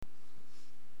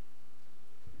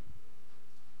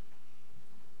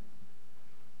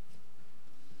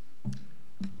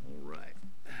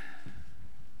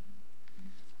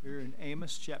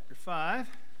Amos chapter 5.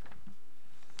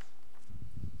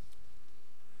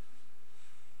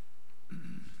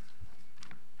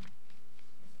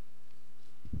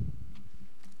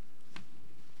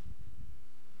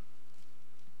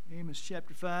 Amos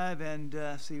chapter 5, and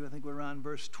I think we're on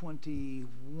verse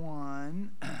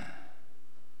 21.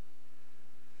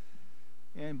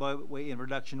 And by way of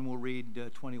introduction, we'll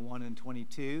read 21 and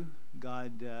 22.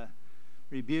 God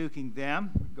rebuking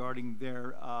them regarding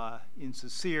their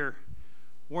insincere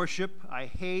worship.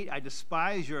 I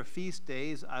despise your feast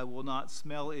days. I will not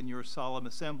smell in your solemn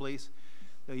assemblies.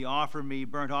 Though you offer me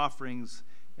burnt offerings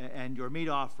and your meat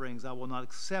offerings, I will not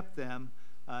accept them.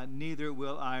 Neither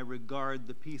will I regard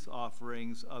the peace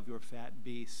offerings of your fat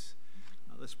beasts.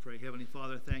 Let's pray. Heavenly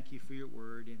Father, thank you for your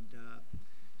word. And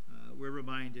we're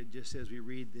reminded, just as we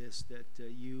read this, that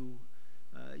you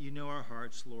know our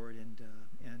hearts, Lord,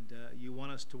 and you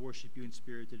want us to worship you in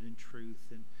spirit and in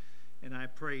truth. And I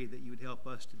pray that you would help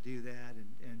us to do that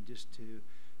and just to,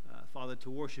 Father,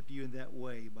 to worship you in that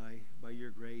way by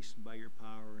your grace and by your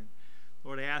power. And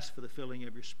Lord, I ask for the filling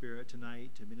of your Spirit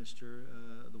tonight to minister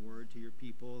the word to your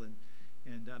people.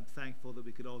 And I'm thankful that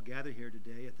we could all gather here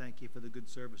today. I thank you for the good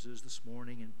services this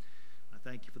morning. And I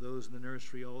thank you for those in the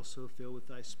nursery also, filled with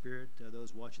thy Spirit,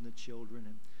 those watching the children.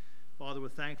 And Father, we're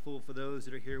thankful for those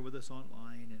that are here with us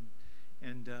online.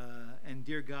 And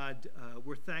dear God,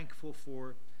 we're thankful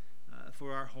for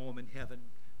our home in heaven.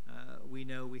 We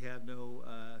know we have no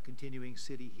continuing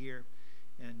city here,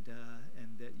 and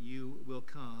that you will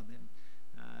come.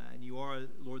 And you are,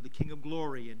 Lord, the King of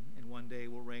glory, and one day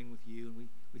we'll reign with you. And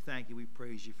we thank you, we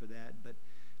praise you for that. But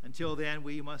until then,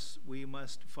 we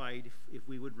must fight if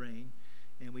we would reign.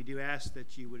 And we do ask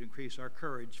that you would increase our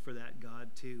courage for that, God,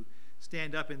 to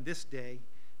stand up in this day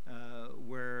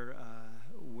where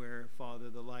Father,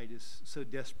 the light is so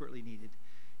desperately needed.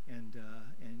 And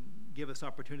give us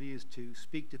opportunities to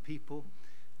speak to people,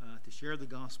 to share the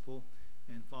gospel,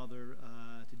 and Father,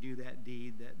 to do that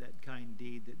deed, that kind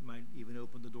deed that might even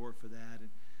open the door for that. And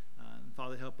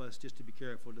Father, help us just to be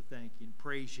careful to thank you and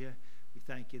praise you. We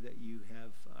thank you that you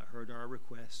have heard our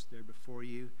requests. They're before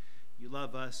you. You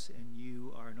love us, and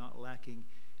you are not lacking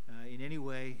in any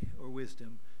way or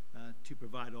wisdom to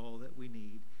provide all that we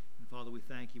need. And Father, we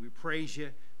thank you. We praise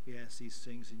you. We ask these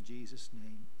things in Jesus'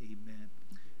 name. Amen.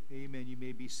 Amen. You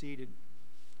may be seated.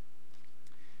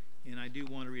 And I do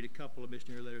want to read a couple of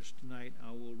missionary letters tonight.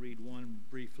 I will read one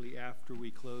briefly after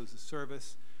we close the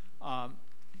service. Have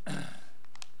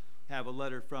a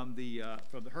letter from the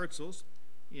Herzls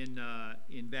in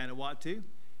Vanuatu,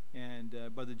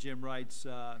 and Brother Jim writes,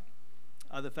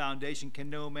 "Other foundation can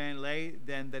no man lay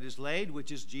than that is laid,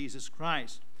 which is Jesus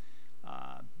Christ."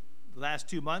 The last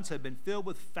 2 months have been filled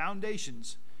with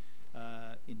foundations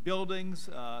in buildings,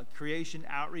 creation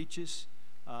outreaches,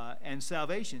 and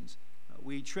salvations.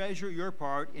 We treasure your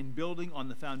part in building on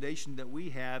the foundation that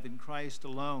we have in Christ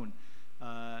alone.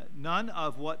 None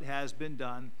of what has been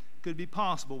done could be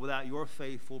possible without your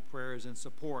faithful prayers and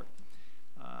support.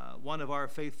 One of our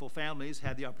faithful families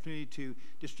had the opportunity to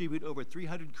distribute over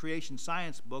 300 creation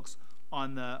science books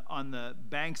on the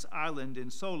Banks Island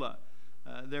in Sola.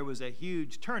 There was a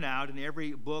huge turnout, and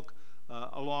every book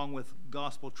along with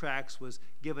gospel tracts was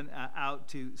given out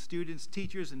to students,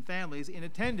 teachers, and families in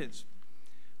attendance.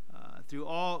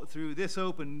 Through this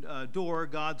open door,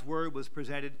 God's word was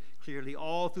presented clearly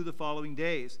all through the following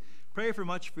days. Pray for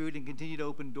much fruit and continued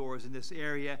open doors in this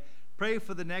area. Pray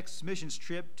for the next missions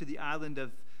trip to the island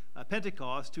of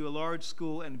Pentecost, to a large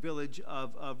school and village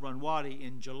of Ranwadi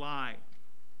in July.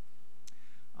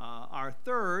 Our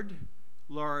third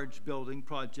large building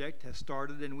project has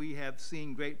started, and we have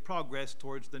seen great progress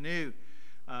towards the new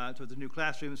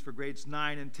classrooms for grades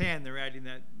 9 and 10. They're adding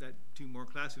that 2 more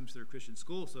classrooms to their Christian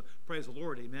school, so praise the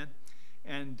Lord, amen.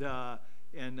 And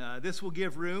this will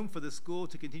give room for the school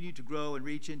to continue to grow and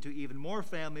reach into even more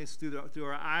families through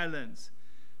our islands.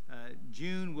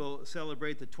 June will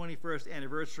celebrate the 21st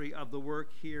anniversary of the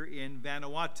work here in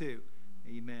Vanuatu,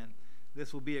 amen.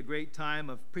 This will be a great time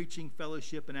of preaching,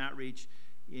 fellowship, and outreach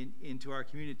into our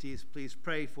communities. Please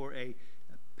pray for a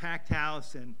packed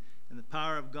house and the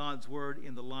power of God's word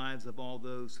in the lives of all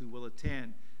those who will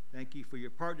attend. Thank you for your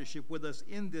partnership with us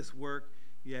in this work.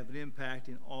 You have an impact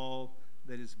in all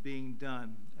that is being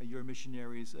done. Your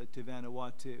missionaries to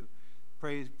Vanuatu.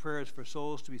 Prayers for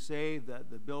souls to be saved,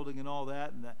 the building and all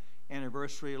that, and the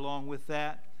anniversary along with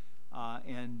that.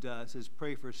 It says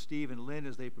pray for Steve and Lynn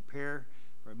as they prepare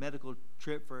for a medical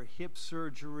trip for hip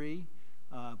surgery,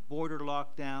 border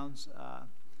lockdowns,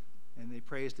 and they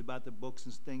praised about the books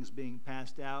and things being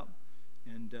passed out.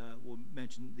 And we'll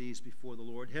mention these before the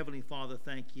Lord. Heavenly Father,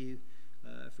 thank you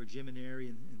for Jim and Ari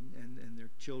and their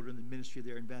children, the ministry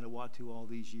there in Vanuatu all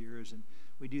these years. And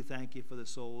we do thank you for the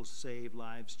souls saved,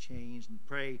 lives changed, and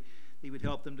pray that you would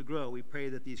help them to grow. We pray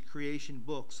that these creation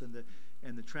books and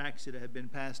the tracts that have been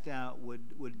passed out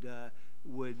would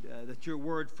that your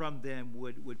word from them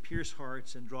would pierce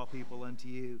hearts and draw people unto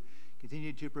you.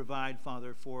 Continue to provide,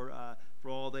 Father, for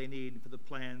all they need, for the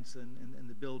plans and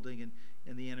the building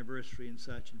and the anniversary and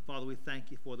such. And Father, we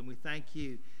thank you for them. We thank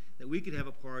you that we could have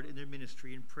a part in their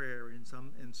ministry and prayer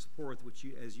and support which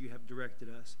you, as you have directed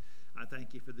us. I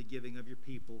thank you for the giving of your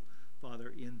people, Father,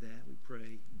 in that. We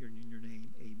pray in your name.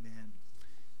 Amen.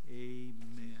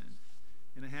 Amen.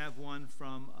 And I have one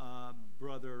from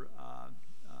Brother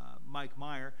Mike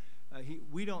Meyer.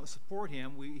 We don't support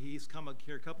him. He's come up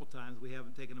here a couple times. We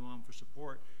haven't taken him on for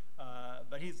support,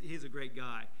 but he's a great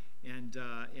guy. And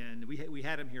we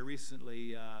had him here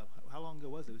recently. How long ago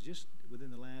was it? It was just within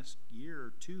the last year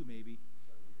or two, maybe.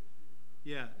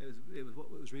 Yeah, it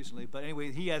was recently. But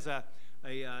anyway, he has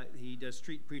he does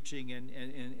street preaching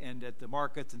and at the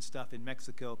markets and stuff in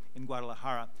Mexico, in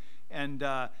Guadalajara. And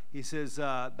he says,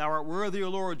 "Thou art worthy, O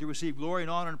Lord, to receive glory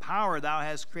and honor and power. Thou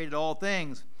hast created all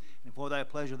things, and for thy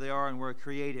pleasure they are and were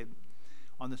created."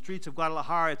 On the streets of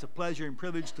Guadalajara, it's a pleasure and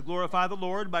privilege to glorify the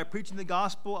Lord by preaching the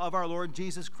gospel of our Lord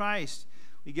Jesus Christ.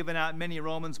 We've given out many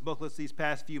Romans booklets these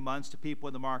past few months to people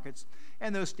in the markets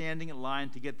and those standing in line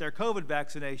to get their COVID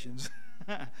vaccinations.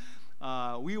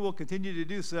 We will continue to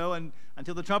do so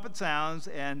until the trumpet sounds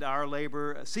and our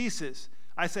labor ceases.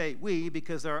 I say we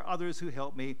because there are others who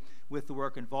help me with the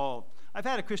work involved. I've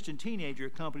had a Christian teenager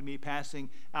accompany me passing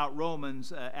out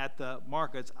Romans at the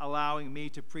markets, allowing me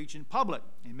to preach in public.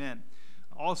 Amen.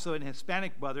 Also, an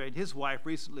Hispanic brother and his wife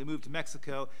recently moved to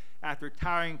Mexico after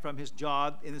retiring from his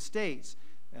job in the States.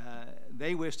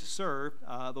 They wish to serve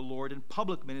the Lord in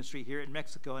public ministry here in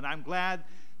Mexico, and I'm glad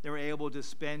they were able to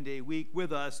spend a week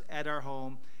with us at our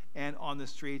home and on the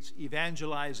streets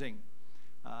evangelizing.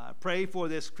 Pray for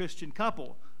this Christian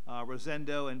couple,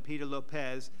 Rosendo and Peter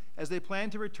Lopez, as they plan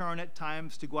to return at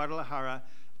times to Guadalajara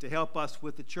to help us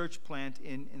with the church plant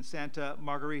in Santa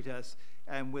Margaritas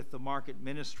and with the market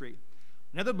ministry.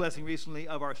 Another blessing recently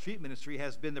of our street ministry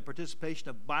has been the participation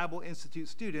of Bible Institute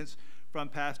students from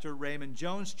Pastor Raymond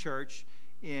Jones' church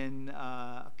in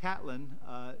Catlan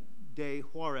de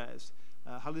Juarez,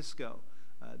 Jalisco.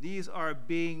 These are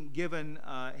being given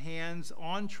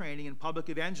hands-on training in public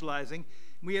evangelizing.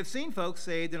 We have seen folks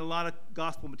saved and a lot of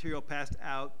gospel material passed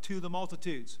out to the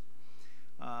multitudes.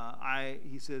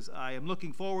 He says, I am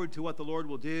looking forward to what the Lord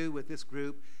will do with this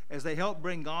group as they help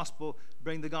bring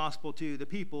the gospel to the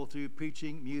people through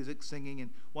preaching, music, singing,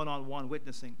 and one-on-one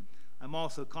witnessing. I'm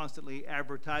also constantly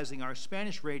advertising our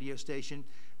Spanish radio station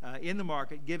in the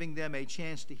market, giving them a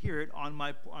chance to hear it on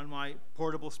my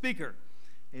portable speaker.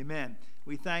 Amen.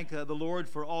 We thank the Lord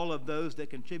for all of those that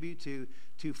contribute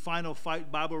to Final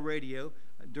Fight Bible Radio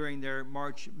during their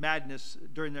March Madness,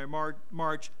 during their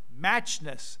March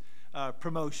Matchness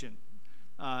promotion,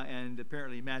 and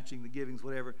apparently matching the givings,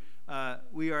 whatever.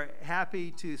 We are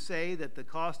happy to say that the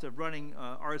cost of running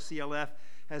RCLF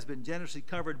has been generously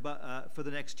covered for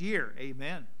the next year.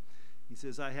 Amen. He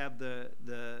says, I have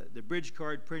the bridge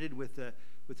card printed with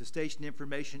the station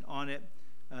information on it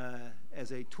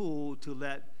as a tool to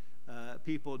let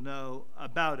people know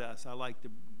about us. I like the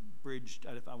bridge.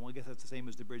 I guess that's the same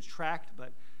as the bridge tract,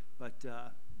 but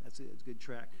it's a good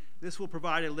tract. This will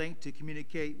provide a link to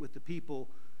communicate with the people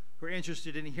who are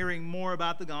interested in hearing more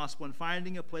about the gospel and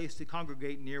finding a place to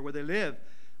congregate near where they live.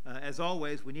 As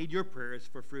always, we need your prayers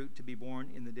for fruit to be born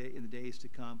in the days to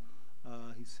come.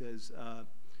 He says,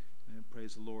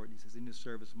 praise the Lord. He says, in his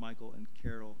service, Michael and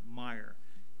Carol Meyer.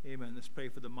 Amen. Let's pray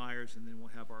for the Myers, and then we'll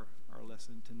have our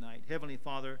lesson tonight. Heavenly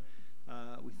Father,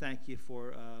 we thank you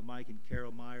for Mike and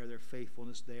Carol Meyer, their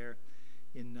faithfulness there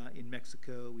in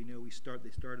Mexico. We know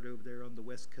they started over there on the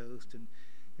West Coast, and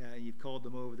you've called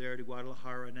them over there to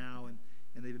Guadalajara now, and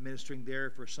they've been ministering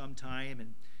there for some time,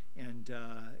 and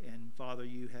Father,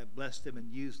 you have blessed them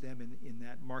and used them in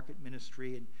that market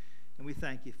ministry, and we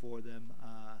thank you for them.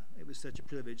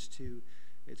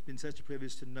 It's been such a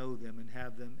privilege to know them and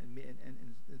have them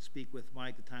and speak with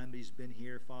Mike the time that he's been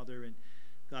here, Father. And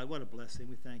God, what a blessing.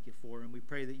 We thank you for him. We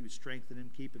pray that you would strengthen him,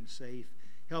 keep him safe,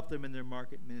 help them in their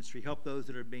market ministry, help those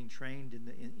that are being trained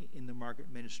in the market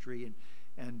ministry,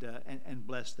 and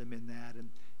bless them in that.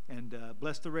 And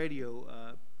bless the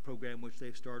radio program which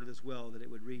they've started as well, that it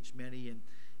would reach many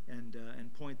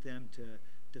and point them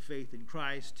to faith in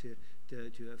Christ,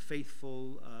 to a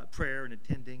faithful prayer and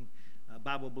attending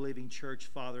Bible-believing church.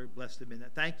 Father, bless them in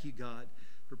that. Thank you, God,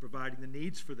 for providing the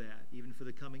needs for that, even for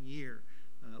the coming year.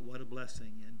 What a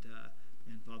blessing. And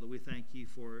And Father, we thank you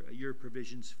for your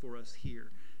provisions for us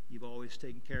here. You've always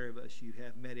taken care of us. You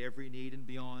have met every need and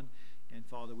beyond. And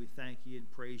Father, we thank you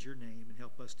and praise your name and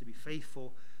help us to be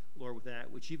faithful, Lord, with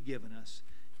that which you've given us.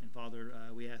 And Father,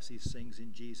 we ask these things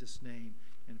in Jesus' name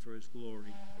and for his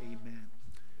glory. Amen.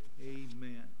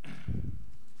 Amen.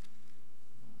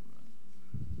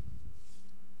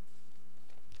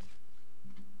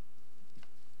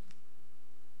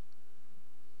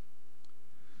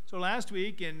 So last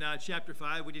week in chapter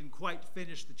 5, we didn't quite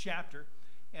finish the chapter,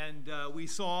 and we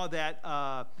saw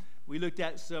that we looked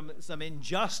at some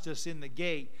injustice in the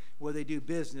gate where they do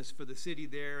business for the city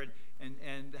there,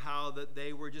 and how that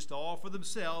they were just all for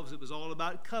themselves. It was all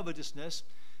about covetousness.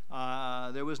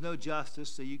 There was no justice,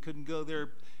 so you couldn't go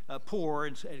there poor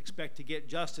and expect to get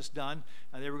justice done.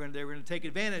 They were going to take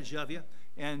advantage of you,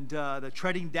 and the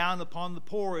treading down upon the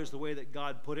poor is the way that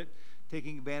God put it,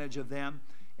 taking advantage of them.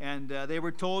 And they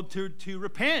were told to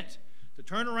repent, to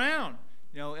turn around,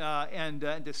 and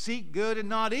to seek good and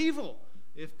not evil,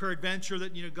 if peradventure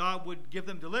that God would give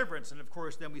them deliverance. And of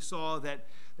course, then we saw that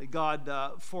God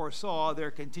foresaw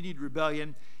their continued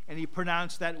rebellion, and he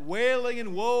pronounced that wailing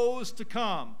and woes to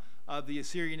come of the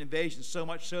Assyrian invasion, so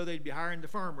much so they'd be hiring the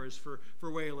farmers for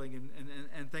wailing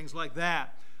and things like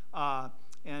that.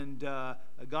 And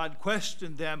God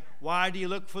questioned them, "Why do you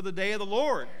look for the day of the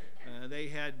Lord?" They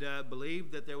had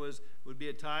believed that there would be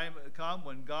a time come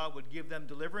when God would give them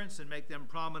deliverance and make them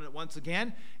prominent once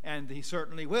again, and he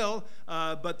certainly will.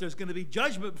 But there's going to be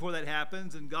judgment before that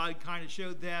happens, and God kind of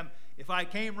showed them, if I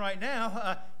came right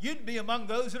now, you'd be among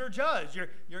those that are judged.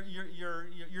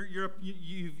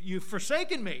 You've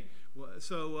forsaken me,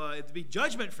 so it'd be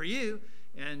judgment for you.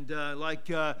 And like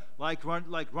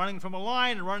running from a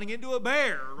lion and running into a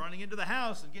bear, or running into the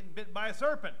house and getting bit by a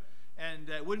serpent, and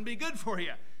it wouldn't be good for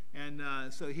you.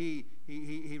 And so he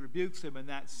rebukes them in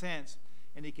that sense.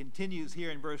 And he continues here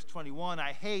in verse 21,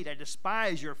 I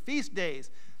despise your feast days.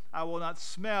 I will not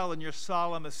smell in your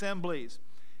solemn assemblies.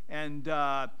 And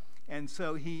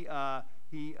so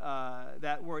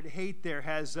that word hate there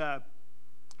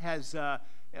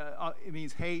it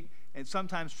means hate, and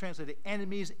sometimes translated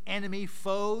enemies, enemy,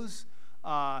 foes.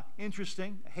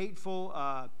 Interesting, hateful,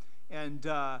 and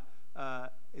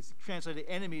it's translated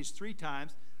enemies 3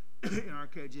 times. In our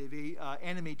KJV,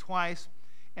 enemy twice,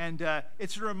 and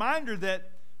it's a reminder that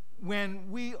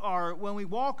when we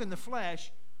walk in the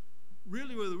flesh,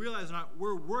 really whether we realize or not,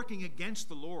 we're working against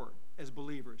the Lord as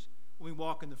believers. When we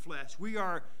walk in the flesh, we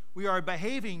are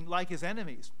behaving like his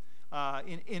enemies,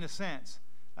 in a sense.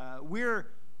 We're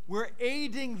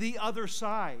aiding the other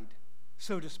side,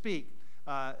 so to speak.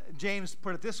 James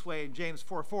put it this way in James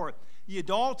 4:4: "Ye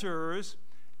adulterers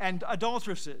and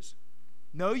adulteresses,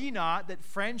 know ye not that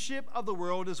friendship of the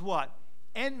world is" what?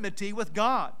 Enmity with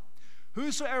God.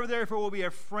 Whosoever therefore will be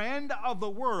a friend of the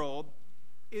world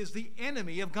is the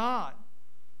enemy of God.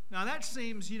 Now that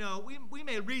seems, we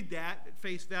may read that at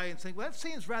face value and think, well, that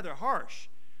seems rather harsh.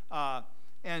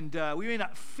 And we may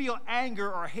not feel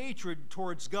anger or hatred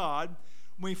towards God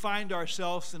when we find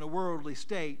ourselves in a worldly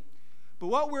state. But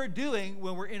what we're doing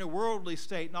when we're in a worldly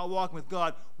state, not walking with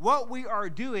God, what we are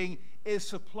doing is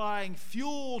supplying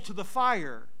fuel to the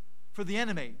fire for the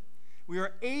enemy. We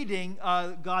are aiding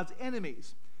God's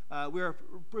enemies. We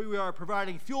are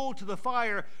providing fuel to the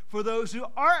fire for those who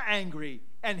are angry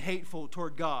and hateful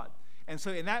toward God. And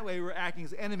so in that way, we're acting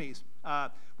as enemies.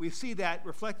 We see that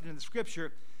reflected in the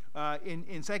Scripture.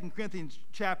 In 2 Corinthians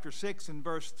chapter 6 and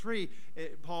verse 3,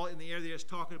 Paul in the area is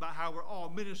talking about how we're all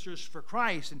ministers for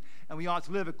Christ, and we ought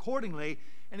to live accordingly.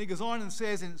 And he goes on and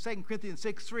says in 2 Corinthians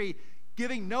 6:3,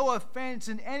 giving no offense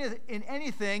in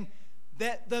anything,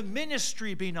 that the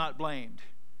ministry be not blamed.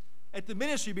 That the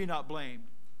ministry be not blamed.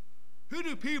 Who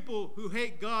do people who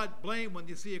hate God blame when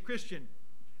they see a Christian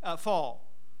fall?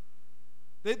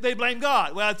 They blame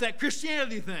God. Well, it's that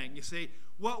Christianity thing, you see.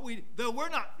 Though we're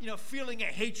not, feeling a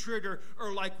hatred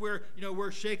or like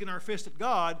we're shaking our fist at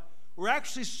God, we're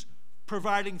actually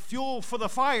providing fuel for the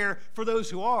fire for those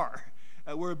who are.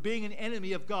 We're being an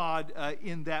enemy of God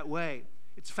in that way.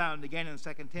 It's found again in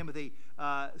 2 Timothy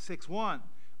 6:1.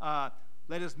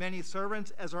 Let as many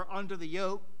servants as are under the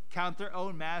yoke count their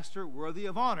own master worthy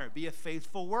of honor. Be a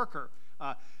faithful worker.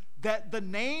 That the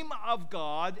name of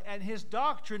God and his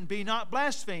doctrine be not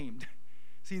blasphemed.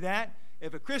 See that?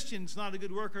 If a Christian's not a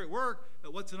good worker at work,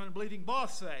 what's an unbelieving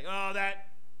boss say? Oh, that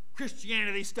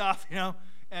Christianity stuff,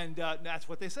 And that's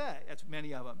what they say. That's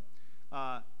many of them.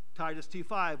 Titus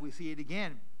 2:5, we see it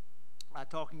again.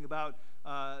 Talking about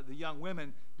the young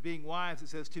women being wives, it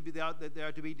says that they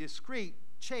are to be discreet,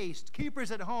 chaste,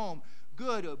 keepers at home,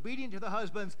 good, obedient to the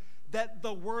husbands, that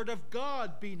the word of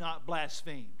God be not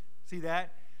blasphemed. See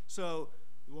that? So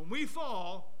when we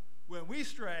fall, when we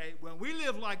stray, when we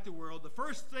live like the world, the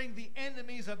first thing the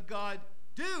enemies of God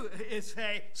do is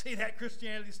say, see that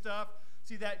Christianity stuff?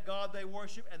 See that God they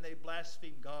worship? And they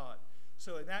blaspheme God.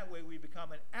 So in that way, we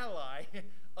become an ally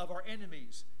of our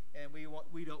enemies. And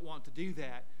we don't want to do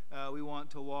that. We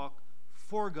want to walk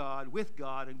for God, with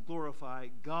God, and glorify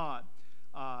God.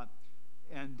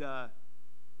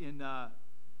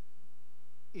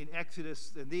 In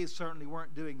Exodus, and these certainly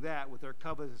weren't doing that with their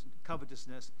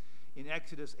covetousness. In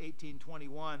Exodus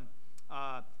 18:21,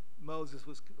 Moses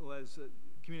was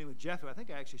communing with Jethro. I think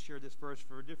I actually shared this verse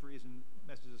for a different reason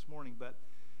message this morning, but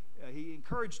he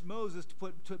encouraged Moses to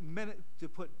put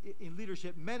in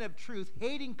leadership men of truth,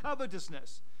 hating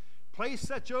covetousness. Place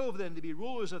such over them to be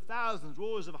rulers of thousands,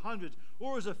 rulers of hundreds,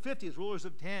 rulers of 50s, rulers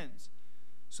of 10s.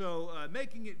 So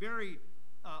making it very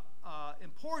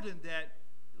important that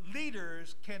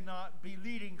leaders cannot be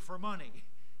leading for money.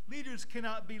 Leaders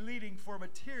cannot be leading for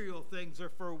material things or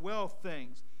for wealth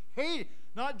things.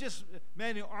 Not just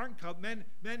men who aren't men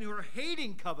who are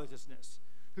hating covetousness,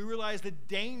 who realize the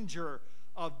danger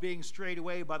of being strayed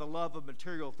away by the love of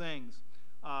material things.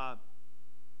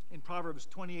 In Proverbs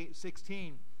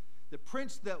 28:16, the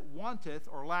prince that wanteth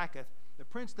or lacketh, the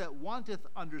prince that wanteth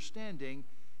understanding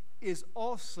is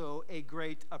also a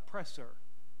great oppressor.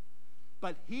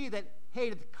 But he that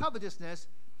hateth covetousness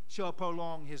shall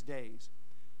prolong his days.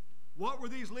 What were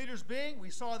these leaders being? We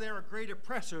saw they were great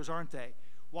oppressors, aren't they?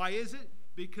 Why is it?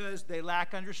 Because they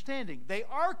lack understanding. They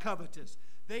are covetous.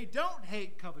 They don't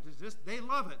hate covetousness. They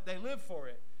love it. They live for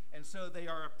it. And so they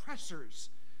are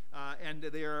oppressors, and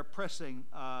they are oppressing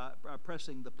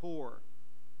the poor.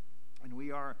 And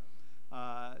we are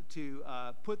to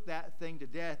put that thing to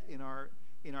death in our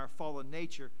fallen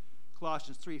nature.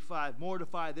 Colossians 3:5,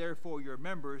 mortify therefore your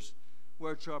members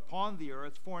which are upon the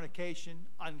earth, fornication,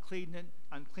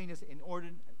 uncleanness,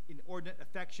 inordinate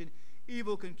affection,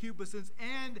 evil concupiscence,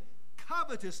 and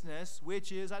covetousness,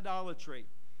 which is idolatry.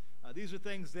 These are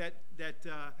things that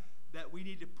we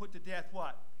need to put to death.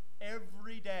 What?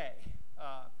 Every day.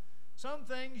 Some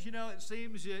things, it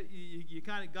seems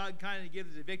God kind of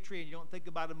gives the victory, and you don't think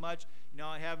about it much.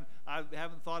 I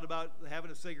haven't thought about having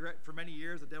a cigarette for many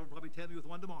years. The devil will probably tempt me with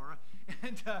one tomorrow,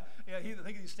 and he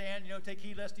think you stand, take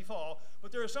heed lest he fall.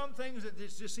 But there are some things that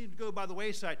just seem to go by the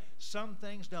wayside. Some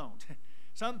things don't.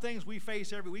 Some things we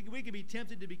face every week. We can be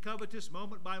tempted to be covetous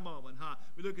moment by moment, huh?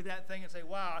 We look at that thing and say,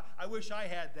 wow, I wish I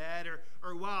had that,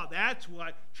 or wow, that's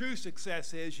what true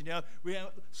success is, and at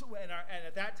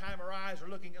that time our eyes are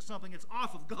looking at something that's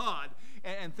off of God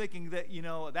and thinking that,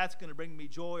 that's going to bring me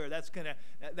joy, or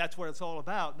that's what it's all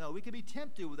about. No, we can be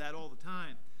tempted with that all the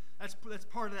time. That's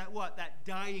part of that that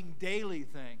dying daily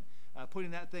thing,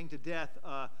 putting that thing to death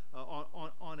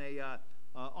on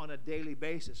a daily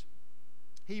basis.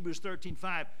 Hebrews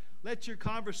 13:5, let your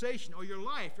conversation or your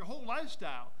life, your whole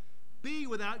lifestyle, be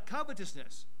without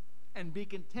covetousness, and be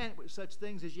content with such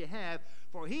things as you have,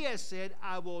 for he has said,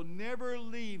 I will never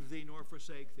leave thee nor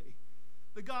forsake thee.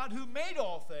 The God who made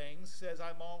all things says,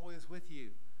 I'm always with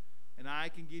you, and I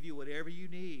can give you whatever you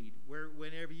need,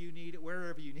 whenever you need it,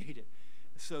 wherever you need it.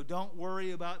 So don't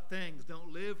worry about things.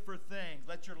 Don't live for things.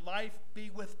 Let your life be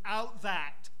without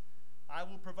that. I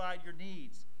will provide your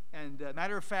needs. And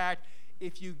matter of fact,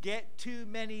 if you get too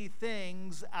many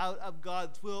things out of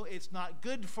God's will, it's not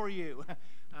good for you.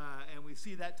 And we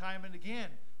see that time and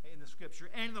again in the Scripture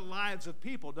and in the lives of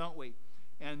people, don't we?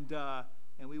 And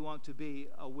we want to be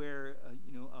aware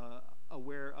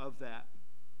of that.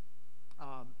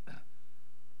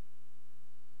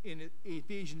 In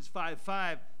Ephesians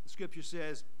 5:5, the Scripture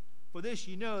says, for this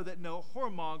ye know that no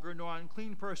whoremonger, nor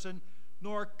unclean person,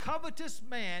 nor covetous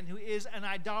man who is an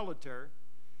idolater,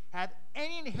 have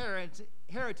any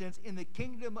inheritance in the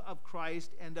kingdom of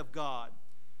Christ and of God.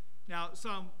 Now,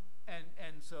 some,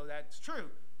 and so that's true.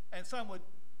 And some would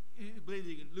believe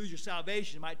you can lose your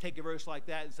salvation. You might take a verse like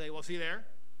that and say, well, see there?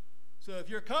 So if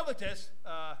you're covetous,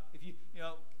 if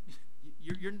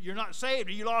you're not saved,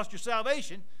 or you lost your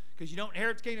salvation because you don't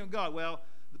inherit the kingdom of God. Well,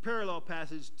 the parallel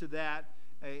passage to that,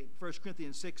 1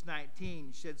 Corinthians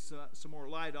 6:19, sheds some more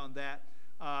light on that.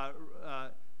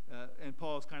 And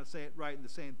Paul's kind of saying right in the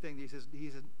same thing. He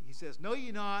says, know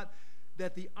ye not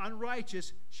that the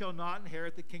unrighteous shall not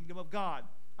inherit the kingdom of God.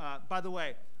 By the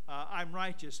way, I'm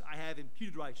righteous. I have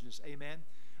imputed righteousness. Amen.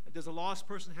 Does a lost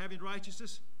person have any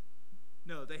righteousness?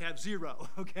 No, they have zero.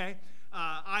 Okay.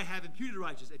 I have imputed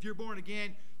righteousness. If you're born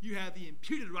again, you have the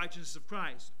imputed righteousness of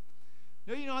Christ.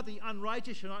 Know ye not the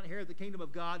unrighteous shall not inherit the kingdom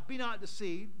of God? Be not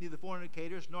deceived, neither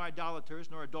fornicators, nor idolaters,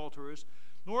 nor adulterers,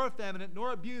 nor effeminate,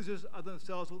 nor abusers of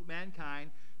themselves with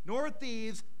mankind, nor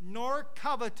thieves, nor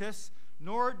covetous,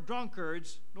 nor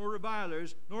drunkards, nor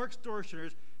revilers, nor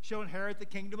extortioners shall inherit the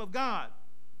kingdom of God.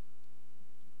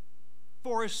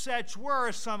 For such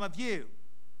were some of you.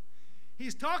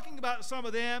 He's talking about some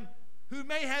of them who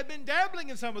may have been dabbling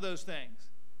in some of those things.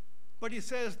 But he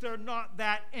says they're not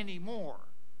that anymore.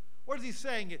 What is he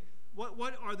saying?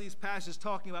 What are these passages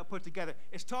talking about put together?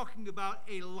 It's talking about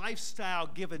a lifestyle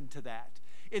given to that.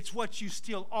 It's what you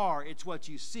still are. It's what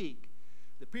you seek.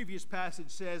 The previous passage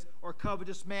says, or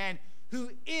covetous man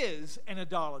who is an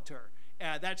idolater.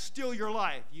 That's still your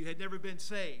life. You had never been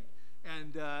saved.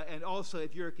 And also,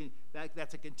 if you're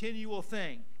that's a continual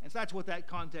thing. And so that's what that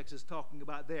context is talking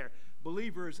about there.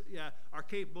 Believers are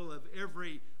capable of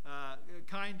every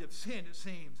kind of sin, it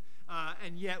seems.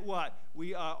 And yet what?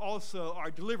 We also are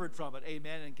delivered from it,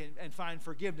 amen, and find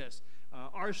forgiveness.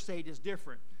 Our state is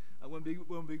different. When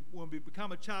we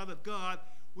become a child of God,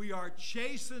 we are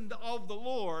chastened of the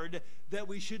Lord that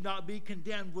we should not be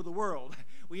condemned with the world.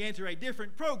 We enter a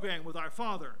different program with our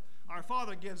Father. Our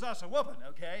Father gives us a whooping,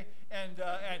 okay? And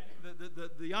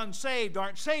the unsaved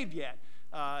aren't saved yet.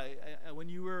 When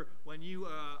you were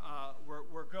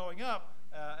growing up,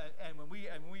 and when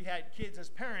we had kids as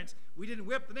parents, we didn't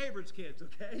whip the neighbor's kids,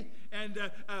 okay? And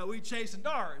we chastened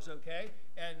ours, okay?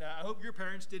 And I hope your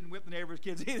parents didn't whip the neighbor's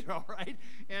kids either, all right?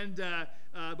 And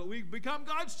but we become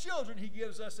God's children. He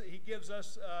gives us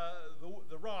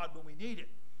the rod when we need it,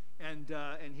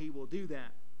 and He will do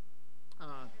that.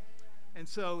 And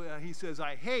so he says,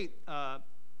 I hate,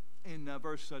 in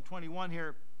verse 21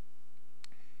 here,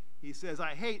 he says,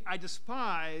 I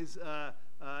despise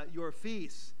your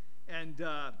feasts. And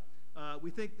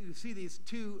we see these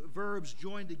two verbs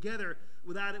joined together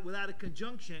without a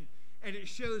conjunction, and it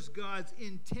shows God's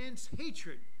intense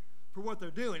hatred for what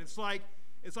they're doing. It's like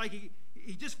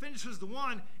he just finishes the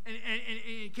one and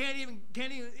he can't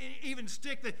even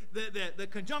stick the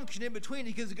conjunction in between.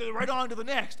 He goes right on to the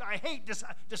next. I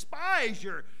despise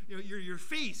your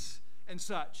feasts and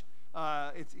such.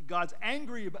 It's God's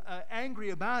angry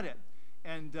about it,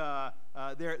 and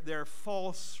their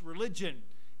false religion,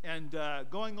 and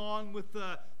going on with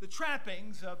the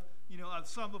trappings of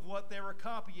some of what they were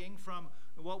copying from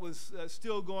what was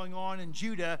still going on in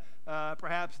Judah,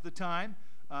 perhaps at the time.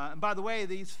 And by the way,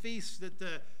 these feasts that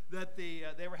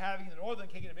they were having in the northern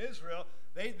kingdom of Israel,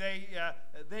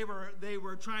 they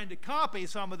were trying to copy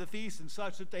some of the feasts and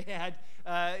such that they had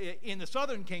in the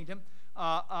southern kingdom.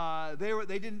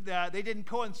 They didn't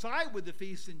coincide with the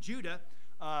feasts in Judah.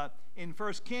 In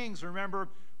 1 Kings, remember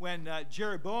when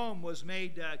Jeroboam was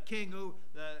made king,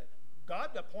 God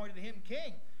appointed him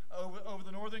king over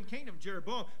the northern kingdom.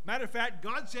 Jeroboam. Matter of fact,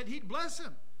 God said He'd bless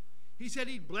him. He said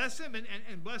He'd bless him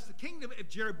and bless the kingdom if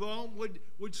Jeroboam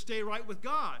would stay right with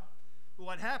God. But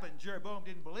what happened? Jeroboam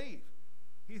didn't believe.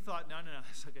 He thought, no,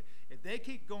 it's okay. If they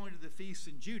keep going to the feasts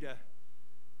in Judah,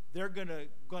 they're going to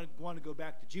want to go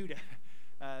back to Judah.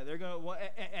 They're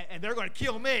going to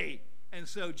kill me. And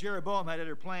so Jeroboam had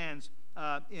other plans.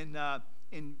 In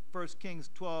 1 Kings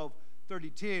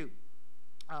 12:32,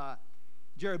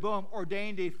 Jeroboam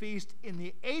ordained a feast in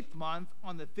the 8th month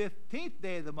on the 15th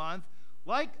day of the month,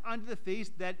 like unto the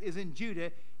feast that is in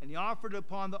Judah, and he offered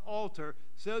upon the altar.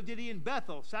 So did he in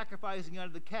Bethel, sacrificing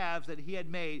unto the calves that he had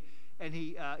made. And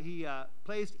he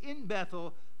placed in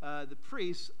Bethel the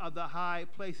priests of the high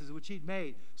places which he'd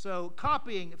made. So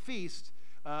copying a feast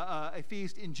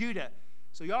in Judah.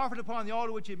 So he offered upon the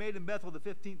altar which he made in Bethel the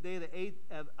 15th day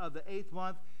of the 8th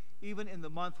month, even in the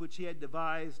month which he had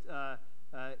devised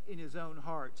in his own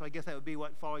heart. So I guess that would be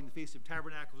following the Feast of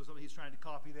Tabernacles or something he's trying to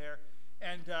copy there.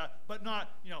 And but not,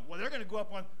 they're going to go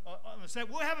up on the 7th.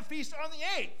 We'll have a feast on the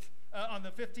 8th, on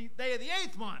the 15th day of the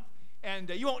 8th month.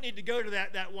 And you won't need to go to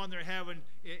that one they're having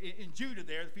in Judah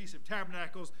there, the Feast of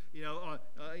Tabernacles. You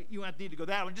won't need to go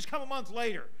that one. Just come a month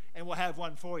later, and we'll have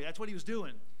one for you. That's what he was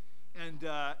doing. And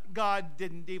God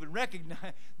didn't even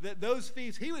recognize that those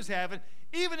feasts he was having,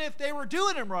 even if they were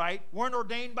doing them right, weren't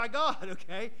ordained by God,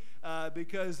 okay?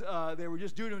 Because they were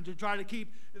just doing them to try to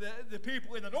keep the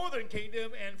people in the northern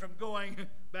kingdom and from going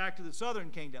back to the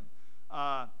southern kingdom.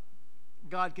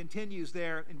 God continues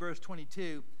there in verse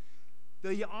 22. Though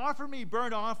you offer me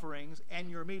burnt offerings and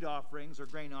your meat offerings or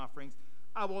grain offerings,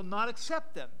 I will not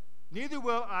accept them. Neither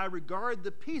will I regard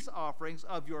the peace offerings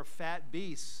of your fat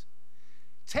beasts.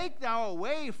 Take thou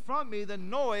away from me the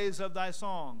noise of thy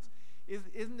songs.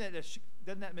 Doesn't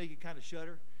that make you kind of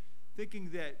shudder?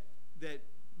 Thinking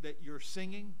that your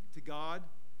singing to God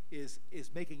is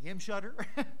making him shudder?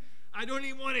 I don't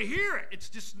even want to hear it. It's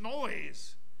just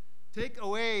noise. Take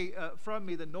away from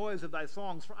me the noise of thy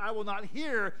songs, for I will not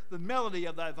hear the melody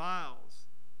of thy viols.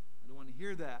 I don't want to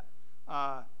hear that.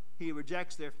 He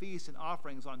rejects their feasts and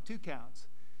offerings on two counts.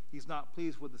 He's not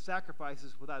pleased with the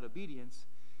sacrifices without obedience,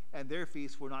 and their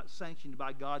feasts were not sanctioned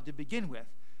by God to begin with,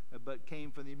 but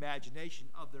came from the imagination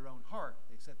of their own heart.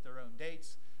 They set their own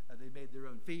dates. They made their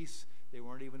own feasts. They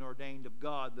weren't even ordained of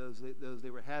God, those they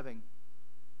were having.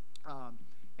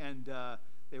 And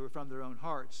they were from their own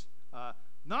hearts.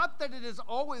 Not that it is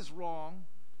always wrong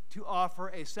to offer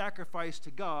a sacrifice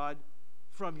to God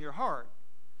from your heart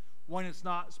when it's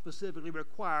not specifically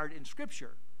required in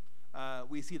Scripture.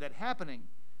 We see that happening.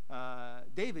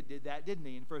 David did that, didn't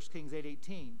he, in 1 Kings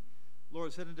 8:18.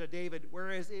 Lord said unto David,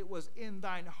 whereas it was in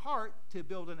thine heart to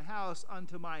build an house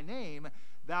unto my name,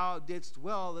 thou didst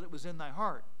well that it was in thy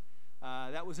heart.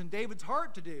 That was in David's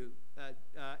heart to do.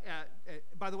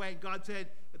 By the way, God said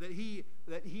that he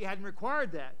hadn't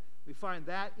required that. We find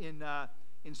that in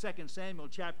 2 Samuel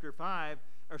chapter 5,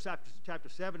 or chapter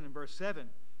 7 and verse 7.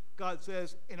 God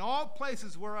says, in all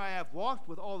places where I have walked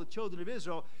with all the children of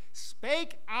Israel,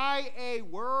 spake I a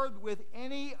word with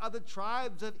any of the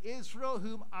tribes of Israel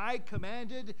whom I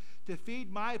commanded to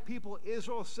feed my people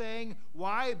Israel, saying,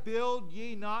 why build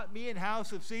ye not me an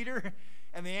house of cedar?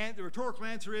 And the rhetorical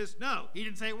answer is, no, he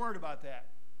didn't say a word about that.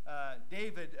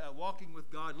 David, walking with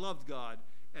God, loved God,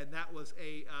 and that was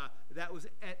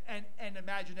an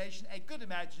imagination, a good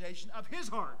imagination of his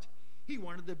heart. He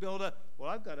wanted to build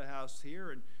I've got a house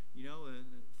here, and and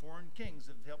foreign kings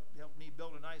have helped me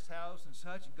build a nice house and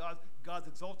such, and God's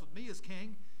exalted me as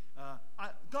king. I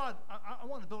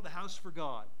want to build a house for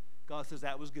God. God says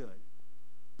that was good,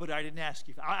 but I didn't ask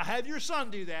you. I have your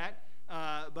son do that,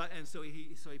 so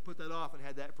he put that off and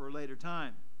had that for a later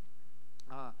time.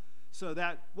 So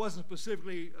that wasn't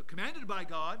specifically commanded by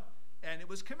God, and it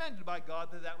was commended by God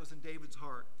that was in David's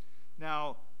heart.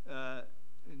 Now,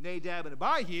 Nadab and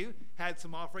Abihu had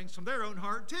some offerings from their own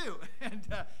heart too, and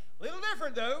a little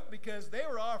different though, because they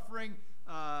were offering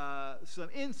some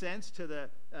incense to the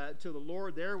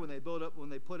Lord there when they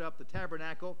put up the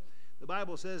tabernacle. The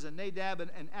Bible says, and Nadab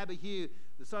and Abihu,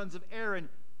 the sons of Aaron,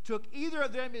 took either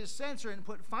of them his censer and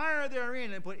put fire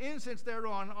therein and put incense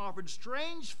thereon, and offered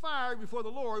strange fire before the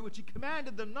Lord, which he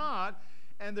commanded them not.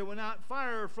 And there went out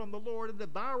fire from the Lord and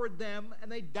devoured them,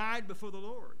 and they died before the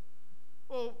Lord.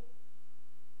 Well,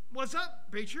 what's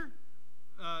up, preacher?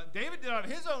 David did it out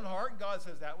of his own heart, and God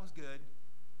says that was good.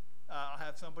 I'll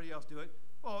have somebody else do it.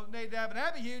 Well, Nadab and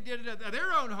Abihu did it out of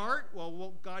their own heart.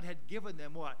 Well, God had given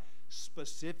them what?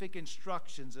 Specific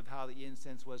instructions of how the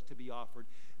incense was to be offered.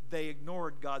 They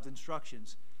ignored God's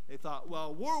instructions. They thought,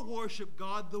 well, we'll worship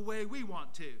God the way we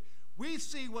want to. We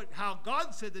see how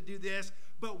God said to do this,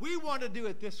 but we want to do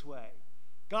it this way.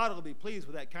 God will be pleased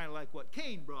with that, kind of like what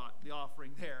Cain brought, the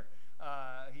offering there.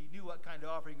 He knew what kind of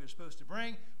offering he was supposed to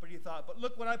bring, but he thought, but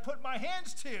look what I put my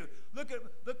hands to. Look at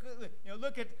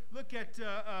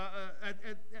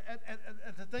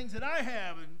the things that I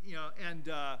have, and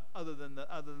other than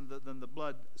the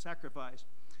blood sacrifice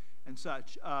and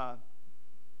such.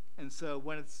 And so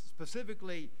when it's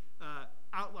specifically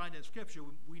outlined in Scripture,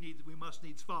 we must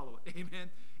needs follow it,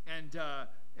 amen,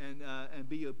 and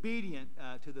be obedient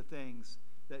to the things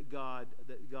that God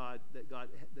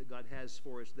has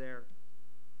for us there.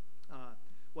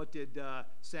 What did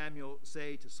Samuel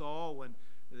say to Saul when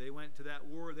they went to that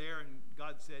war there? And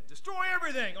God said, "Destroy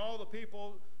everything, all the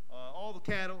people, all the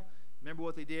cattle." Remember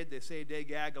what they did? They saved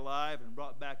Agag alive and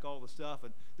brought back all the stuff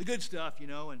and the good stuff,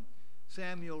 And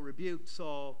Samuel rebuked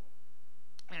Saul,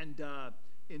 and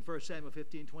in 1 Samuel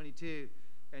 15:22,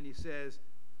 and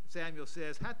Samuel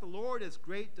says, "Hath the Lord as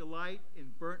great delight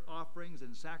in burnt offerings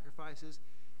and sacrifices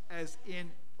as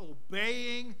in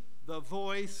obeying the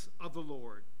voice of the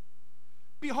Lord?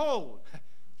 Behold,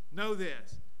 know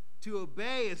this, to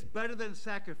obey is better than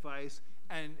sacrifice,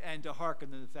 and to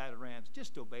hearken than the fat of rams."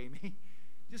 Just obey me.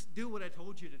 Just do what I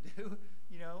told you to do.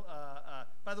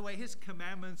 By the way, his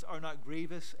commandments are not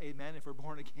grievous, amen, if we're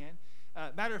born again.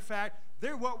 Matter of fact,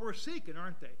 they're what we're seeking,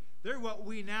 aren't they? They're what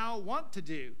we now want to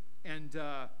do. And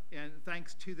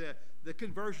thanks to the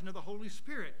conversion of the Holy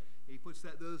Spirit, he puts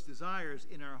those desires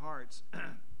in our hearts.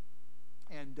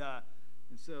 and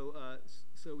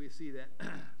so we see that.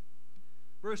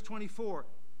 Verse 24,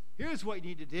 here's what you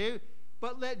need to do.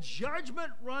 "But let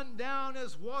judgment run down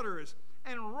as waters,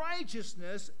 and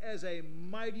righteousness as a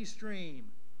mighty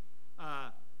stream."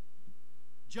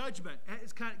 Judgment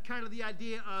is kind of the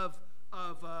idea of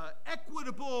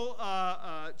equitable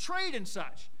trade and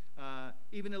such.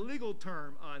 Even a legal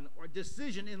term or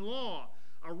decision in law,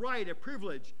 a right, a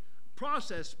privilege,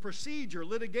 process, procedure,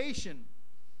 litigation,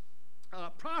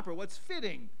 proper, what's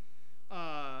fitting,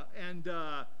 and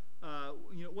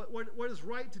what is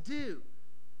right to do.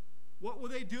 What were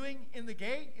they doing in the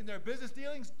gate, in their business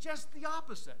dealings? Just the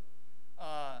opposite.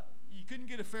 you couldn't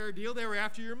get a fair deal. They were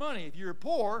after your money. If you're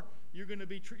poor, you're going to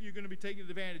be taken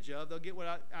advantage of. They'll get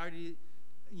out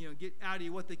of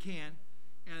you what they can.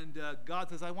 And God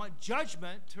says, I want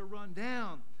judgment to run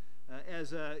down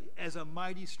as a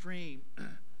mighty stream,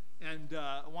 and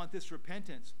I want this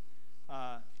repentance.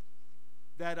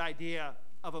 That idea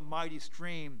of a mighty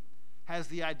stream has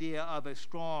the idea of a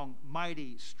strong,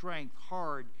 mighty, strength,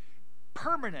 hard,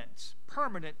 permanent,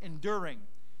 enduring.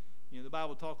 The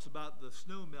Bible talks about the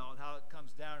snow melt, how it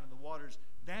comes down and the waters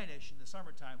vanish in the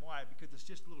summertime. Why? Because it's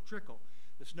just a little trickle.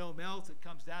 The snow melts, it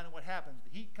comes down, and what happens?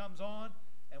 The heat comes on,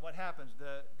 and what happens?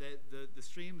 The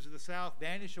streams of the south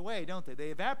vanish away, don't they?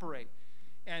 They evaporate.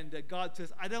 And God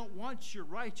says, I don't want your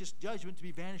righteous judgment to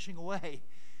be vanishing away.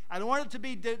 I don't want it to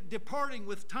be departing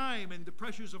with time and the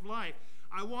pressures of life.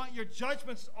 I want your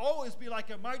judgments to always be like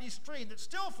a mighty stream that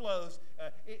still flows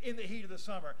in the heat of the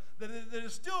summer, that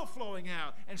is still flowing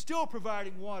out and still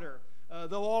providing water,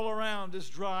 though all around is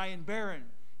dry and barren.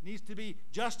 It needs to be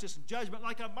justice and judgment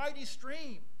like a mighty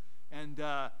stream. And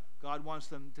God wants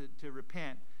them to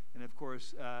repent. And, of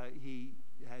course, he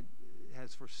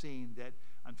has foreseen that,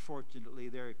 unfortunately,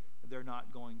 they're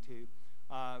not going to.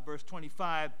 Verse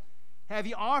 25, have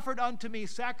ye offered unto me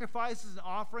sacrifices and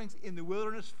offerings in the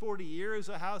wilderness 40 years,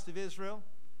 O house of Israel? ?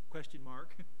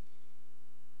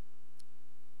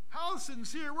 How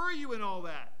sincere were you in all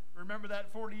that? Remember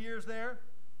that 40 years there?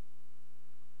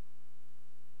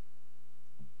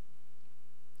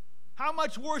 How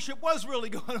much worship was really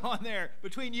going on there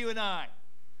between you and I?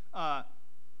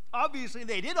 Obviously,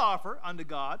 they did offer unto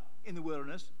God in the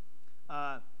wilderness,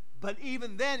 but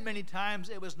even then, many times,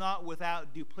 it was not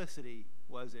without duplicity,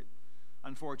 was it?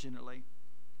 Unfortunately.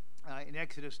 In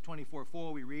Exodus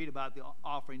 24:4, we read about the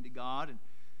offering to God, and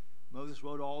Moses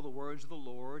wrote all the words of the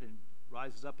Lord, and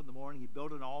rises up in the morning. He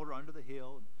built an altar under the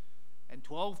hill, and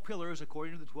 12 pillars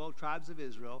according to the 12 tribes of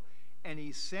Israel. And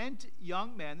he sent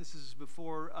young men. This is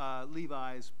before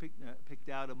Levi is picked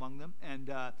out among them.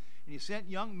 And he sent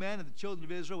young men of the children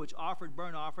of Israel, which offered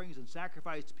burnt offerings and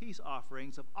sacrificed peace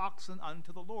offerings of oxen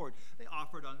unto the Lord. They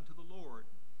offered unto the Lord.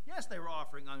 Yes, they were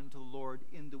offering unto the Lord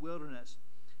in the wilderness.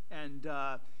 And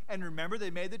remember,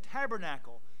 they made the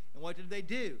tabernacle. And what did they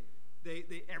do?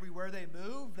 They everywhere they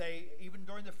moved, even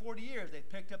during the 40 years, they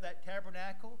picked up that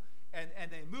tabernacle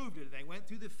and they moved it. They went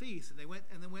through the feast, and they went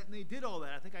and they did all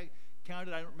that. I think I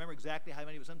counted. I don't remember exactly how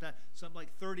many, but something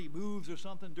like 30 moves or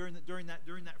something during that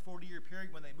 40-year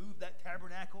period when they moved that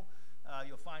tabernacle.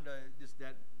 You'll find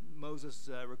that Moses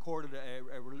recorded a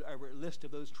list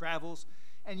of those travels.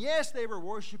 And yes, they were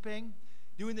worshiping,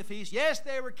 doing the feast. Yes,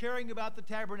 they were caring about the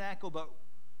tabernacle, but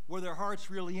were their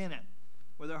hearts really in it?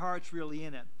 Were their hearts really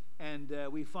in it? And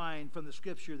we find from the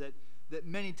Scripture that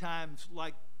many times,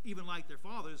 like their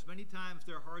fathers, many times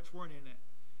their hearts weren't in it.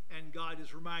 And God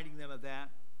is reminding them of that.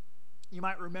 You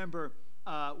might remember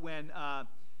when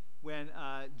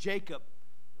Jacob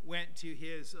went to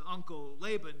his uncle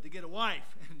Laban to get a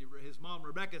wife, and his mom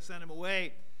Rebekah sent him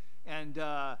away, and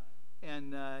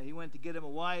he went to get him a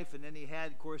wife, and then he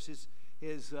had, of course, his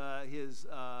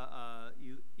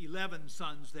 11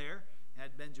 sons there.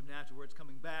 Had Benjamin afterwards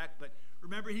coming back, but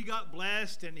remember, he got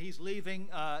blessed, and he's leaving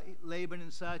Laban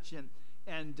and such, and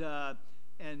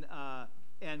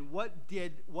what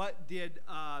did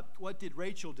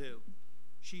Rachel do?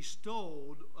 She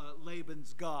stole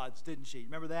Laban's gods, didn't she?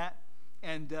 Remember that?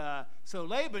 And so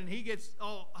Laban, he gets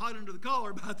all hot under the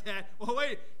collar about that. Well,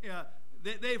 wait,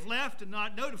 they've left and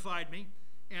not notified me.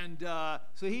 And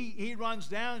so he runs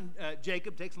down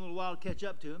Jacob, takes a little while to catch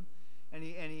up to him,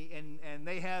 and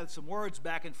they have some words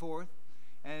back and forth.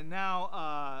 And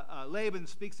now Laban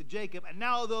speaks to Jacob, and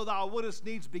now though thou wouldest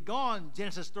needs be gone,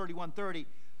 Genesis 31:30,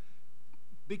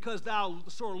 because thou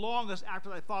sore longest after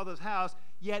thy father's house,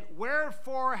 yet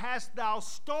wherefore hast thou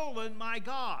stolen my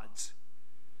gods?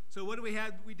 So what do we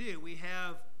have?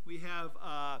 We have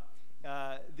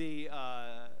the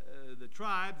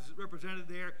tribes represented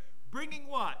there, bringing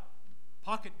what?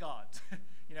 Pocket gods.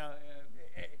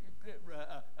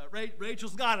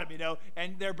 Rachel's got them,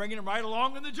 and they're bringing them right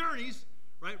along in the journeys,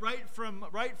 right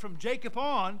from Jacob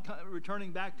on,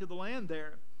 returning back to the land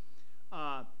there.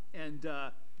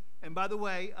 And by the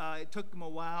way, it took them a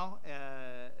while,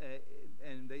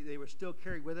 and they were still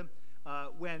carried with him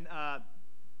when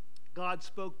God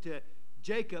spoke to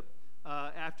Jacob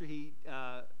after he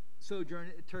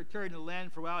tarried in the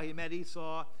land for a while. He met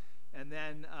Esau, and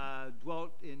then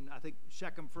dwelt in, I think,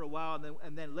 Shechem for a while,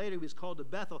 and then later he was called to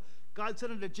Bethel. God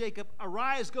said unto Jacob,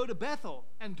 arise, go to Bethel,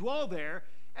 and dwell there,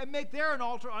 and make there an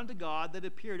altar unto God that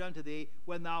appeared unto thee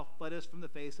when thou fleddest from the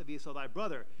face of Esau thy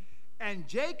brother. And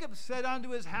Jacob said unto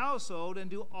his household and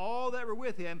to all that were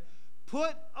with him,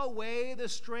 Put away the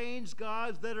strange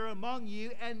gods that are among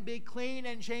you, and be clean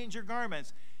and change your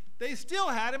garments. They still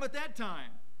had them at that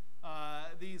time.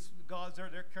 These gods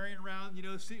they're carrying around,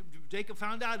 Jacob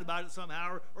found out about it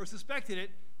somehow or suspected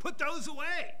it. Put those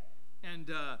away,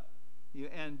 and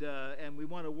we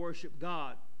want to worship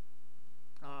God.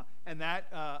 And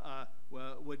that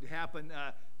would happen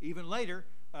even later.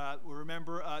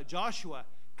 Remember Joshua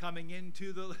coming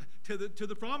into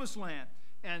the promised land,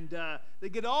 and they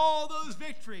get all those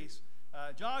victories.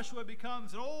 Joshua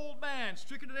becomes an old man,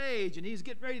 stricken in age, and he's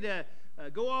getting ready to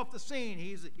go off the scene.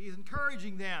 He's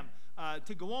encouraging them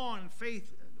to go on in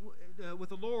faith with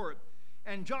the Lord.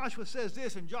 And Joshua says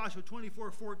this in Joshua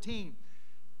 24:14.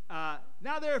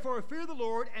 Now therefore fear the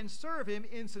Lord and serve him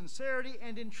in sincerity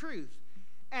and in truth,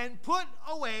 and put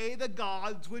away the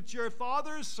gods which your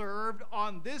fathers served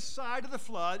on this side of the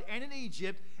flood and in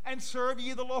Egypt, and serve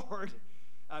ye the Lord.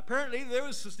 Apparently there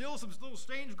was still some little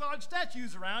strange god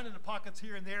statues around in the pockets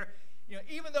here and there.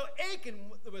 Even though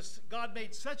God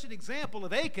made such an example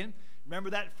of Achan. Remember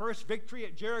that first victory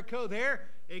at Jericho there?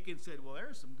 Achan said, well,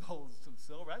 there's some gold, some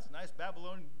silver. That's a nice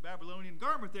Babylonian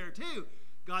garment there too.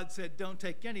 God said, don't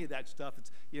take any of that stuff.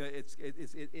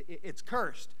 It's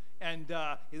cursed. And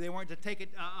they weren't to take it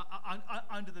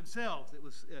unto themselves. It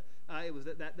was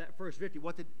that first victory.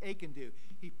 What did Achan do?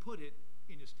 He put it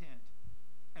in his tent.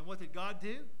 And what did God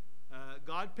do?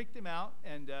 God picked him out,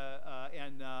 and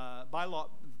by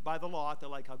the lot, I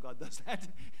like how God does that,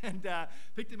 and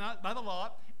picked him out by the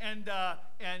lot, and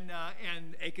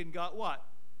Achan got what?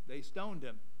 They stoned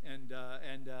him and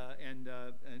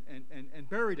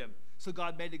buried him. So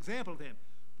God made an example of him.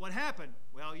 What happened?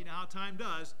 Well, you know how time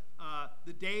does.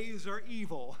 The days are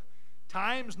evil.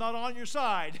 Time's not on your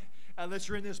side unless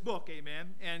you're in this book,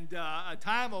 amen. And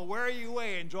time will wear you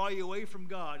away and draw you away from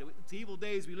God. It's evil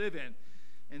days we live in.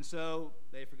 And so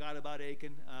they forgot about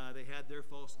Achan. They had their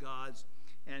false gods,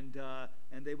 and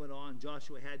they went on.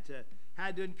 Joshua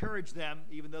had to encourage them,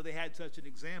 even though they had such an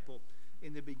example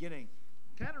in the beginning.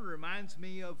 Kind of reminds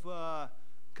me of a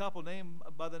couple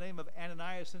by the name of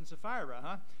Ananias and Sapphira,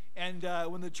 huh? And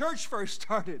when the church first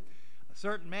started, a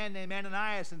certain man named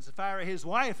Ananias and Sapphira, his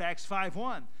wife, Acts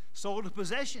 5:1, sold a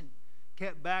possession,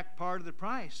 kept back part of the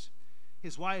price.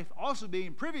 His wife, also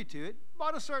being privy to it,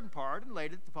 bought a certain part and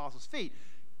laid it at the apostles' feet.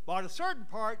 Bought a certain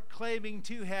part, claiming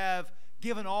to have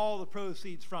given all the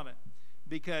proceeds from it,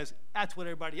 because that's what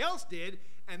everybody else did,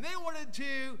 and they wanted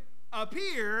to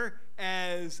appear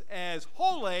as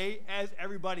holy as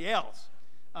everybody else.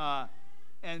 But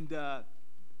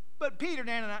Peter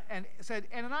and said,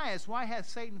 Ananias, why hath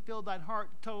Satan filled thine heart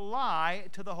to lie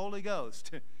to the Holy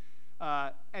Ghost,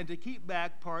 and to keep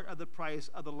back part of the price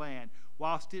of the land?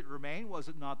 Whilst it remained, was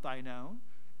it not thine own?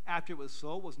 After it was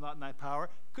sold, was not in thy power?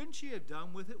 Couldn't you have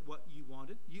done with it what you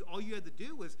wanted? All you had to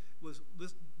do was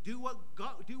do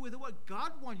with it what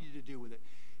God wanted you to do with it.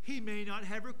 He may not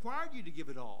have required you to give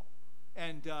it all.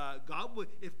 And God would,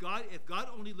 if God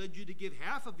only led you to give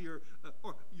half of your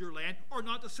land, or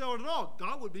not to sell it at all,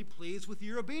 God would be pleased with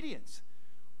your obedience.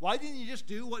 Why didn't you just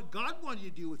do what God wanted you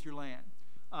to do with your land?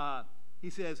 He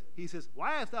says,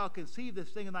 why hast thou conceived this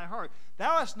thing in thy heart?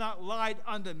 Thou hast not lied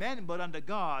unto men, but unto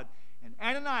God. And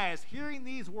Ananias, hearing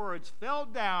these words, fell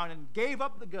down and gave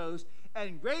up the ghost,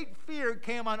 and great fear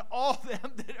came on all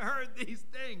them that heard these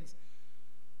things.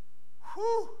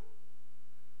 Whew!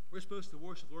 We're supposed to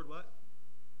worship the Lord what?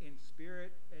 In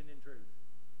spirit and in truth.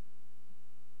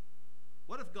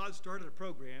 What if God started a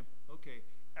program? Okay,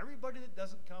 everybody that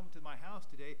doesn't come to my house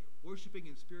today worshiping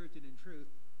in spirit and in truth,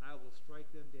 I will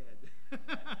strike them dead.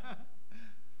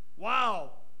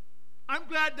 Wow! I'm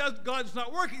glad God's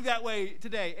not working that way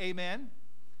today. Amen.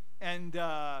 And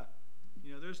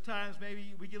there's times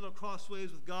maybe we get a little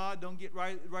crossways with God, don't get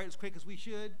right as quick as we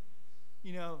should.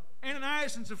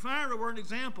 Ananias and Sapphira were an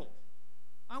example.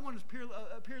 I want to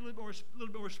appear a little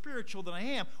bit more spiritual than I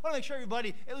am. I want to make sure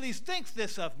everybody at least thinks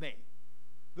this of me,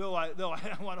 though I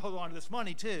want to hold on to this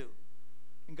money too.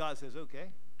 And God says, okay,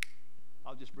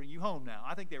 I'll just bring you home now.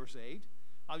 I think they were saved.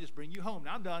 I'll just bring you home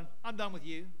now. I'm done. I'm done with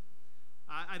you.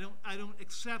 I don't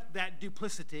accept that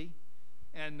duplicity,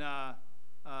 and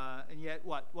yet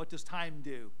what does time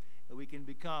do? We can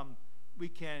become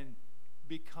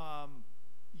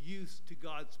used to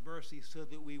God's mercy, so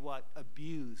that we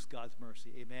abuse God's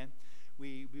mercy. Amen.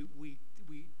 We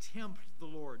tempt the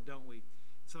Lord, don't we?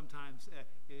 Sometimes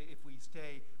if we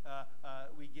stay,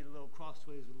 we get a little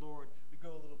crossways with the Lord. We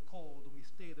go a little cold and we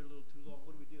stay there a little too long.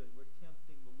 What are we doing? We're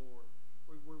tempting the Lord.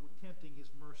 We're tempting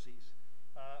His mercies.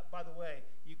 By the way,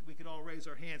 we can all raise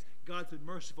our hands. God's been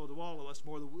merciful to all of us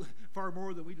far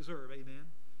more than we deserve.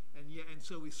 Amen. And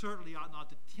so we certainly ought not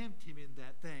to tempt Him in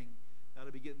that thing. Got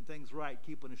to be getting things right,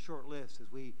 keeping a short list,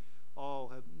 as we all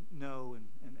have know and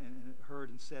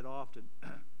heard and said often.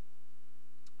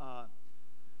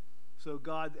 So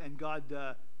God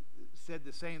said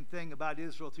the same thing about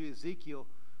Israel through Ezekiel.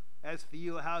 As for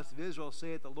you, house of Israel,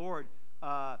 saith the Lord,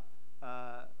 go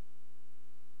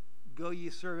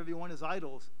ye serve every one as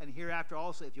idols, and hereafter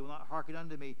also, if you will not hearken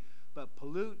unto me, but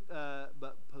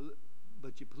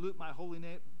you pollute my holy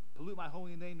name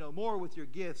no more with your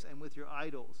gifts and with your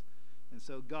idols. And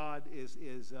so God is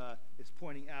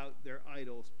pointing out their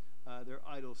idols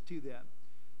to them.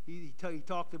 He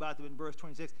talked about them in verse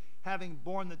 26, having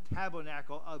borne the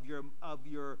tabernacle of your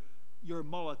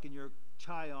Moloch and your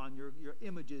Chion, your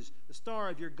images, the star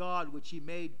of your God which ye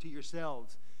made to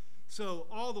yourselves. So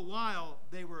all the while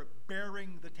they were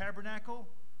bearing the tabernacle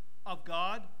of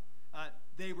God.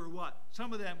 They were what?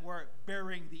 Some of them were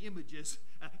bearing the images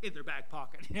in their back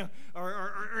pocket,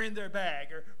 or in their bag,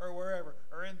 or wherever,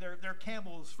 or in their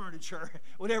camel's furniture,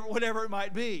 whatever it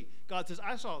might be. God says,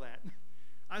 I saw that.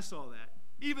 I saw that.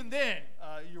 Even then,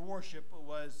 your worship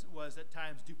was at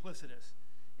times duplicitous,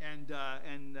 and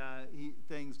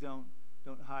things don't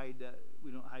hide.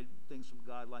 We don't hide things from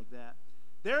God like that.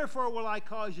 Therefore will I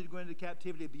cause you to go into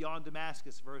captivity beyond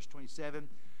Damascus, verse 27,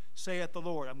 saith the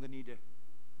Lord. I'm going to need to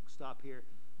stop here.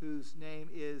 Whose name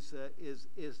is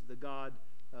the God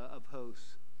of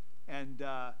hosts. And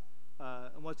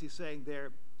what's he saying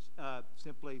there?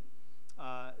 Simply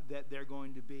that they're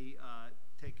going to be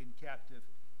taken captive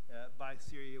by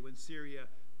Syria. When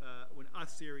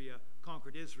Assyria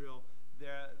conquered Israel,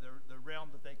 the realm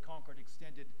that they conquered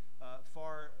extended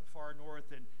far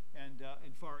north and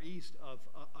far east of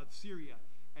Syria,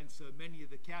 and so many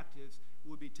of the captives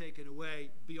would be taken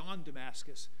away beyond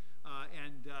Damascus,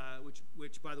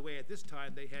 which by the way at this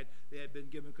time they had been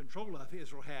given control of.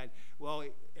 Israel had. Well,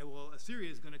 Assyria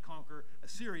is going to conquer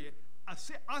Assyria.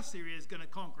 Assyria is going to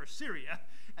conquer Syria,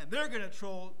 and they're going to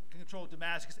control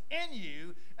Damascus and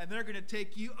you, and they're going to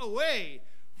take you away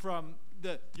from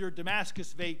your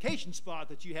Damascus vacation spot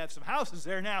that you have some houses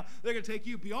there now. They're going to take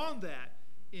you beyond that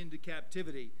into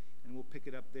captivity, and we'll pick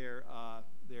it up there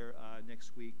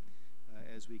next week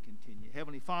as we continue.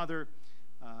 Heavenly Father,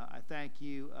 I thank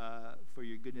you for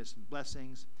your goodness and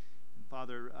blessings, and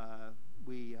Father,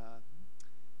 we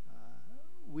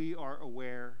are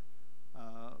aware,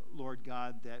 Lord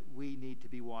God, that we need to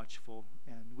be watchful,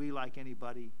 and we, like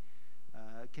anybody,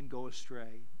 can go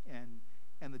astray, and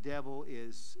the devil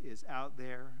is out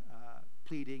there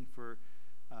pleading for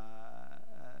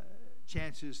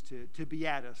chances to be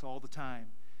at us all the time.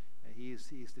 He's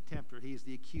the tempter. He's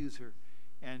the accuser,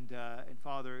 and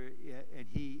Father, and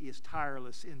he is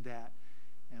tireless in that.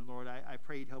 And Lord, I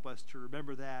pray you'd help us to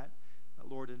remember that,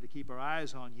 Lord, and to keep our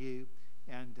eyes on you,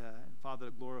 and Father,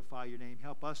 to glorify your name.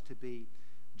 Help us to be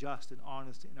just and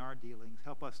honest in our dealings.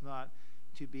 Help us not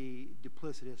to be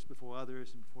duplicitous before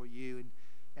others and before you,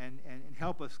 and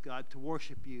help us, God, to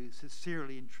worship you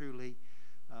sincerely and truly,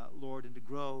 Lord, and to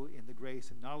grow in the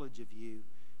grace and knowledge of you,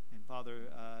 and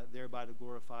Father, thereby to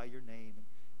glorify your name,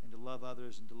 and to love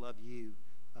others and to love you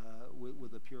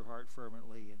with a pure heart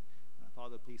fervently. And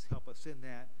Father, please help us in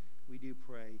that. We do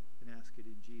pray and ask it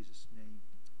in Jesus' name.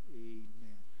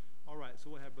 Amen. All right, so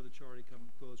we'll have Brother Charlie come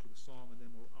and close with a song, and then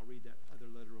I'll read that other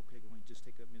letter real quick. It might just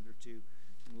take a minute or two,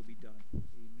 and we'll be done.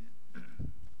 Amen.